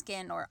brown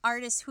skin or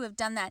artists who have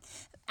done that.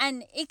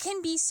 And it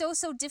can be so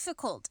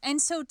difficult.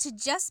 And so to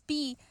just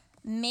be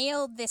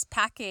mailed this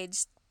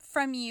package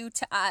from you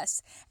to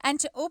us and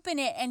to open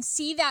it and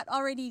see that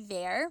already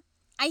there,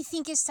 I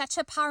think is such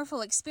a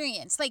powerful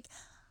experience. Like,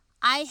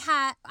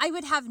 I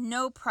would have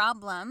no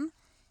problem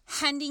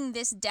handing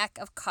this deck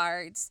of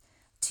cards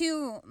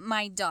to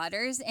my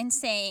daughters and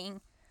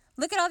saying,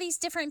 look at all these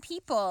different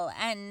people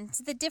and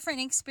the different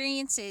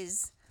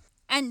experiences,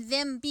 and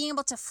them being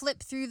able to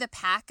flip through the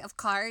pack of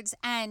cards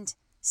and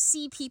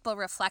see people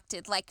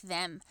reflected like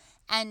them.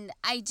 And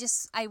I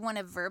want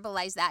to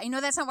verbalize that. I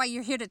know that's not what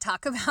you're here to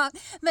talk about,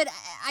 but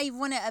I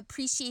want to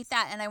appreciate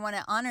that and I want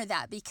to honor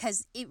that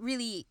because it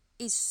really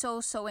is so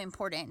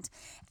important.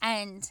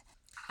 And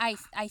I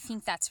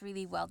think that's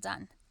really well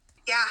done.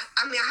 Yeah,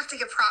 I mean, I have to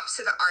give props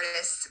to the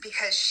artist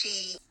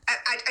because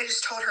I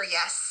just told her,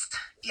 yes,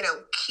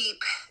 keep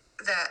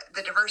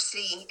the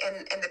diversity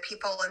and the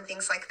people and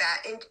things like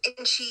that.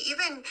 And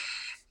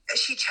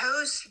she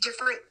chose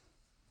different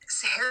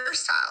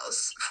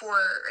hairstyles for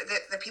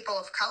the people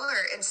of color.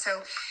 And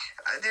so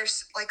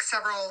there's like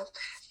several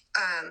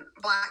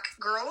Black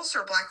girls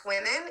or Black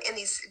women in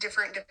these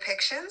different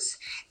depictions,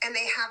 and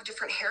they have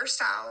different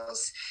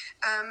hairstyles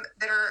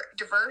that are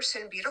diverse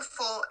and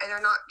beautiful and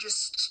are not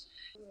just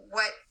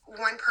what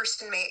one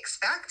person may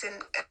expect.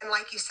 And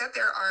like you said,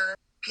 there are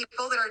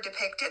people that are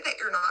depicted that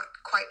you're not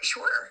quite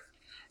sure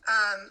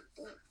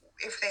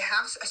if they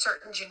have a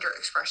certain gender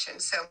expression.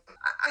 So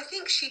I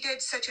think she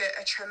did such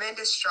a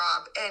tremendous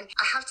job. And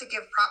I have to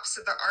give props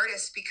to the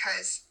artist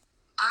because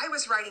I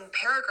was writing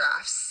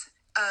paragraphs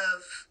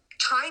of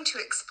trying to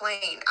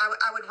explain.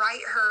 I would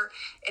write her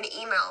an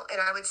email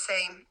and I would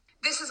say,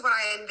 this is what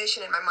I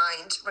envision in my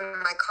mind when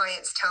my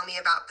clients tell me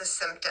about the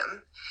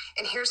symptom.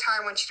 And here's how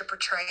I want you to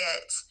portray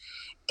it.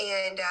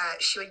 And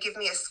she would give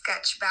me a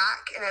sketch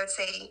back and I would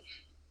say,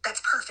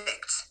 that's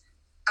perfect.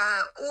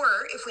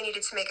 Or if we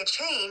needed to make a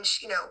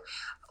change,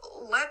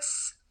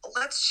 let's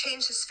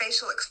change this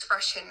facial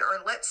expression,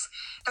 or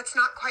that's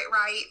not quite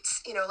right.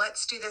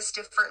 Let's do this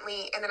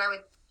differently. And then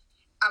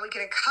I would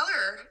get a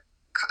color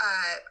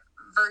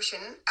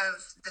version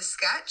of the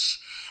sketch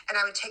and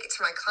I would take it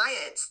to my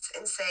clients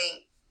and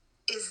say,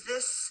 is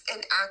this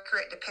an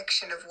accurate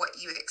depiction of what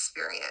you would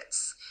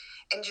experience?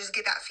 And just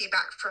get that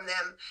feedback from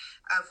them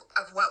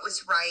of what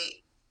was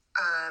right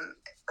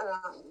or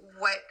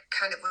what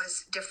kind of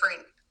was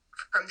different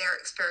from their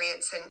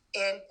experience,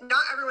 and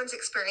not everyone's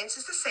experience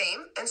is the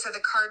same, and so the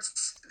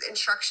cards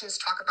instructions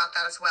talk about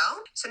that as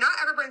well. So not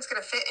everyone's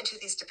going to fit into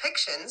these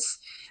depictions,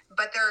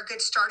 but they're a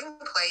good starting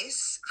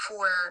place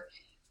for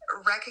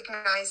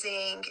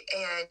recognizing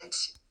and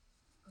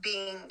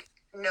being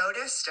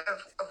noticed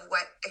of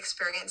what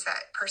experience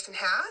that person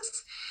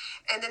has,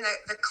 and then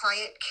the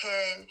client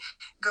can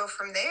go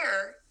from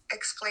there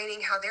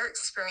explaining how their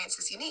experience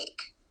is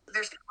unique.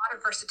 There's a lot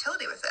of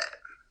versatility with it.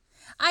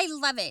 I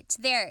love it.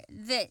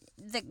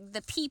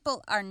 The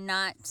people are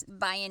not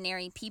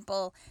binary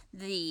people.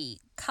 The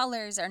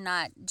colors are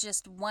not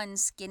just one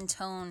skin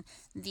tone.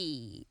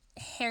 The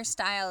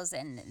hairstyles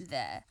and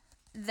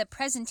the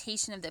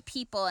presentation of the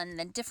people and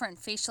the different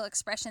facial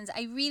expressions.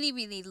 I really,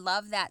 really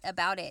love that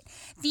about it.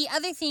 The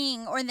other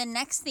thing, or the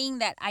next thing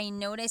that I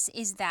notice,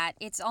 is that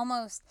it's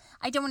almost,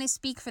 I don't want to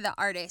speak for the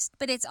artist,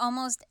 but it's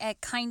almost a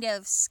kind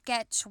of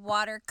sketch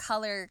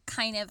watercolor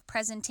kind of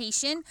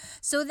presentation,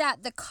 so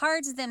that the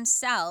cards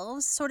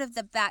themselves, sort of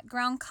the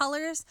background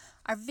colors,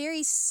 are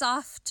very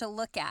soft to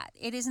look at.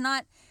 It is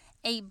not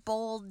a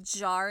bold,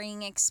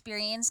 jarring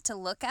experience to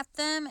look at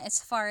them as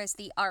far as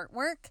the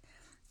artwork.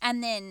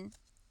 And then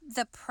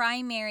the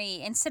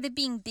primary, instead of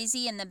being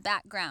busy in the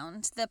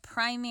background, the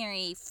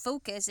primary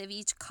focus of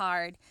each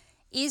card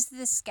is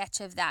the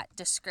sketch of that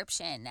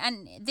description.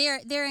 And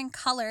they're in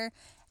color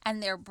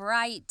and they're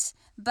bright,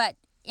 but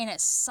in a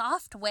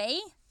soft way.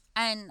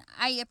 And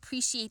I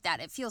appreciate that.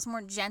 It feels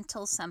more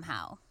gentle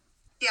somehow.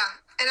 Yeah,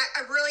 and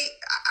I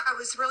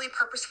was really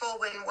purposeful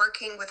when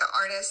working with the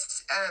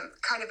artists,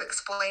 kind of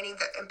explaining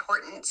the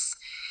importance.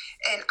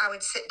 And I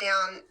would sit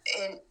down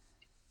and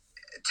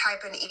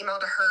type an email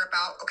to her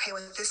about, okay,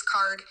 with this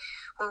card,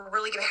 we're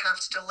really going to have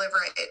to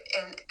deliver it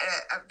in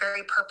a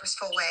very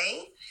purposeful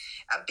way,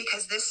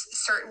 because this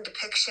certain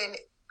depiction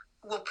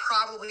will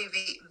probably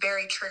be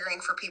very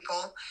triggering for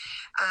people.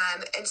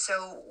 And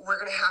so we're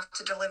going to have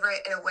to deliver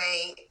it in a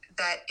way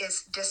that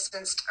is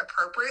distanced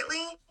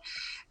appropriately,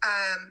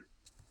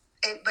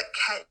 but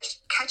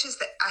catches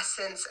the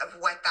essence of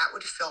what that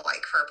would feel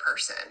like for a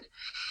person.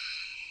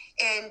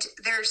 And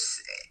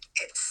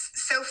it's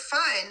so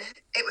fun.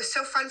 It was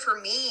so fun for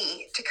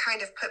me to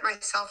kind of put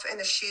myself in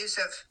the shoes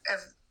of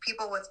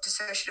people with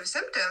dissociative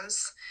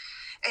symptoms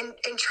and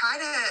try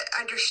to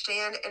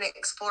understand and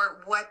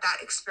explore what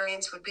that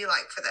experience would be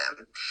like for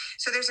them.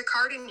 So there's a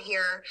card in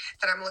here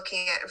that I'm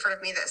looking at in front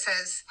of me that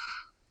says,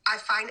 I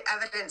find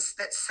evidence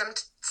that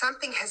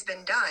something has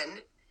been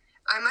done.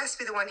 I must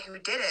be the one who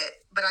did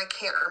it, but I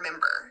can't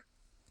remember.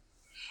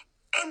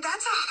 And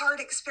that's a hard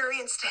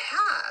experience to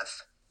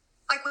have.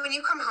 Like when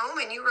you come home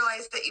and you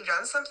realize that you've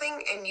done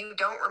something and you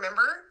don't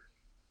remember,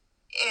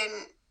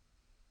 and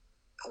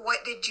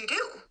what did you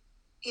do?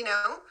 You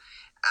know,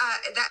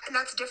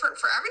 that's different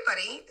for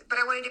everybody, but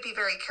I wanted to be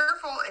very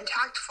careful and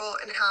tactful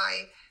in how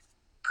I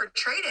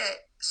portrayed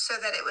it so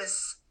that it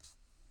was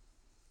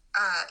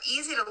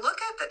easy to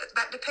look at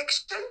that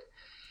depiction,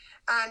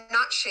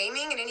 not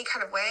shaming in any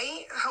kind of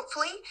way,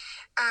 hopefully,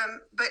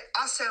 but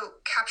also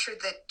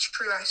captured the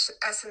true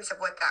essence of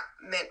what that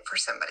meant for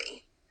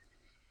somebody.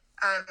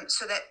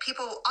 So that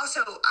people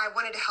also, I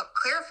wanted to help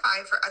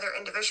clarify for other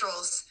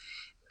individuals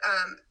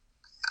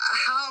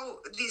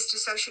how these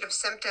dissociative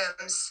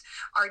symptoms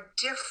are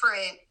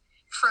different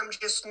from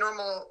just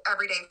normal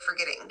everyday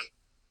forgetting.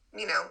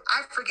 You know,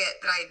 I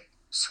forget that I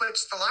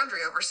switched the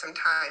laundry over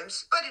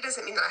sometimes, but it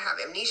doesn't mean that I have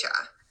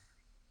amnesia.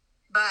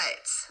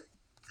 But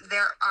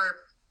there are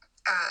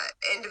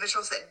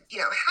individuals that, you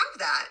know, have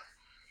that.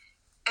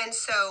 And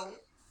so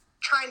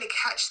trying to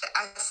catch the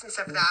essence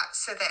of that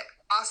so that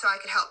also I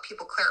could help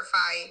people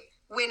clarify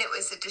when it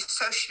was a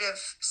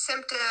dissociative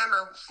symptom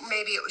or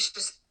maybe it was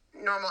just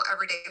normal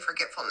everyday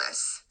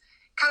forgetfulness.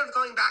 Kind of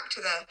going back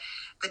to the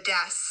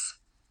deaths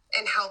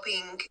and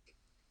helping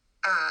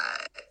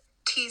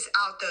tease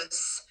out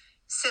those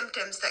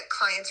symptoms that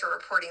clients are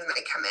reporting when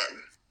they come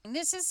in.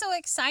 This is so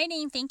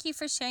exciting. Thank you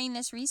for sharing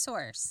this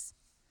resource.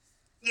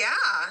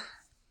 Yeah.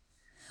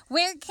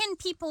 Where can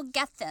people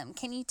get them?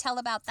 Can you tell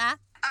about that?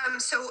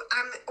 So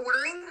I'm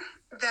ordering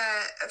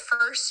the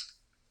first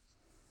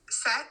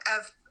set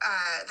of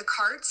the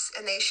cards,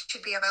 and they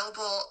should be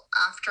available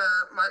after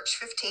March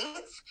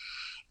 15th.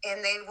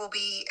 And they will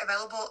be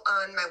available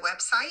on my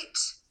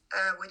website,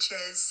 which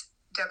is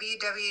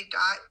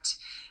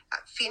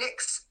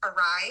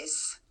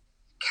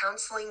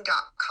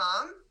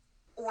www.phoenixarisecounseling.com,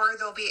 or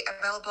they'll be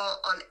available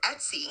on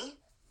Etsy.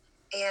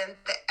 And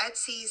the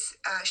Etsy's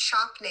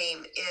shop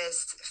name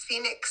is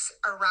Phoenix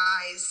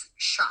Arise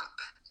Shop.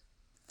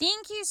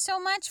 Thank you so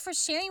much for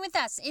sharing with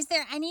us. Is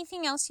there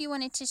anything else you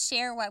wanted to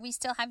share while we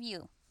still have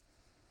you?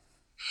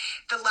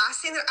 The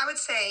last thing that I would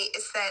say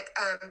is that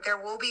there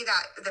will be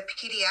the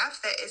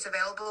PDF that is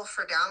available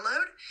for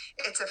download.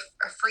 It's a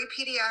free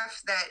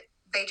PDF that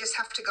they just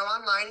have to go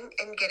online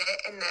and get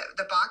it, and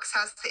the box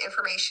has the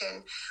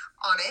information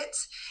on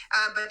it.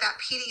 But that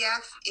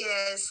PDF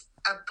is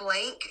a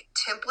blank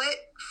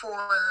template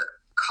for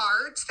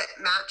cards that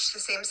match the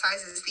same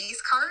size as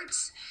these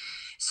cards,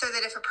 so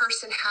that if a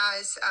person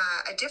has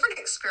a different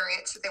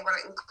experience that they want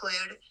to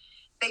include,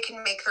 they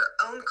can make their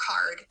own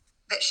card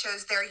that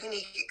shows their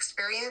unique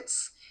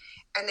experience,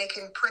 and they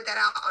can print that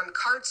out on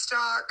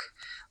cardstock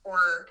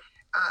or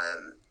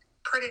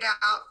print it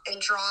out and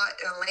draw it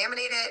and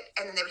laminate it,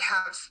 and then they would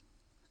have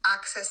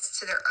access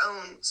to their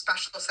own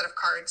special set of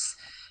cards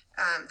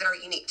that are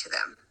unique to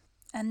them.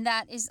 And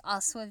that is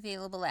also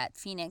available at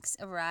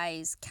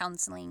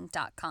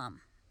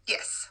phoenixarisecounseling.com.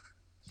 Yes.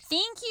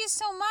 Thank you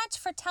so much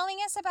for telling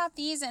us about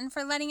these and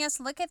for letting us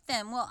look at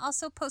them. We'll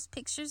also post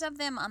pictures of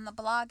them on the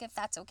blog if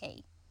that's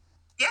okay.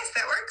 Yes,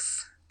 that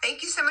works.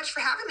 Thank you so much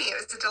for having me. It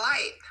was a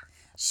delight.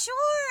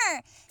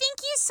 Sure.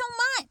 Thank you so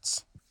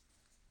much.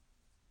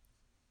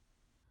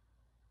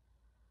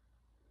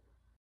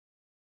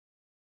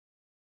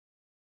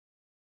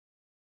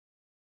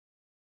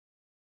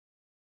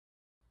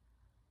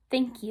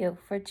 Thank you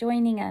for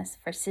joining us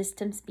for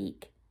System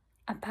Speak,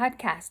 a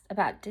podcast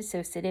about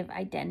dissociative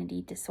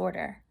identity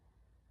disorder.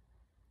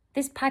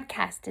 This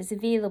podcast is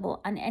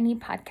available on any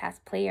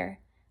podcast player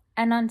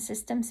and on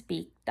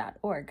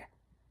systemspeak.org.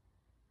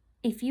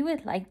 If you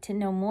would like to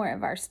know more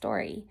of our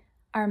story,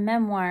 our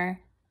memoir,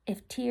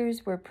 If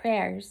Tears Were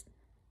Prayers,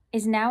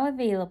 is now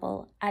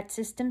available at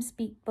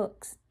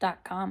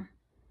systemspeakbooks.com.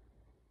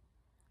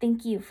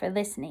 Thank you for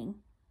listening.